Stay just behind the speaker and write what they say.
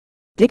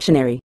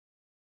Dictionary.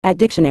 At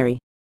dictionary.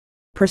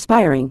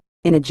 Perspiring,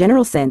 in a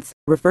general sense,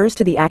 refers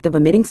to the act of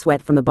emitting sweat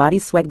from the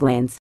body's sweat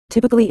glands,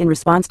 typically in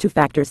response to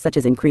factors such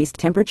as increased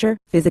temperature,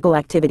 physical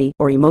activity,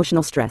 or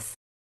emotional stress.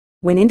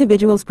 When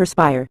individuals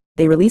perspire,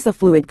 they release a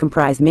fluid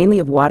comprised mainly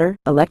of water,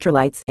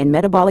 electrolytes, and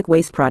metabolic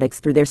waste products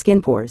through their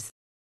skin pores.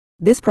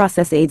 This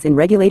process aids in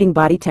regulating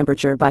body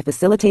temperature by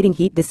facilitating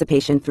heat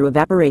dissipation through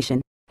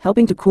evaporation,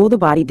 helping to cool the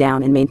body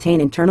down and maintain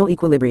internal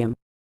equilibrium.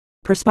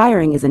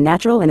 Perspiring is a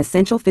natural and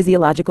essential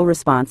physiological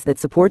response that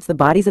supports the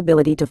body's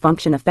ability to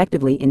function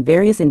effectively in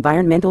various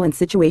environmental and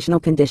situational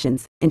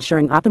conditions,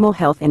 ensuring optimal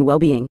health and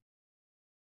well-being.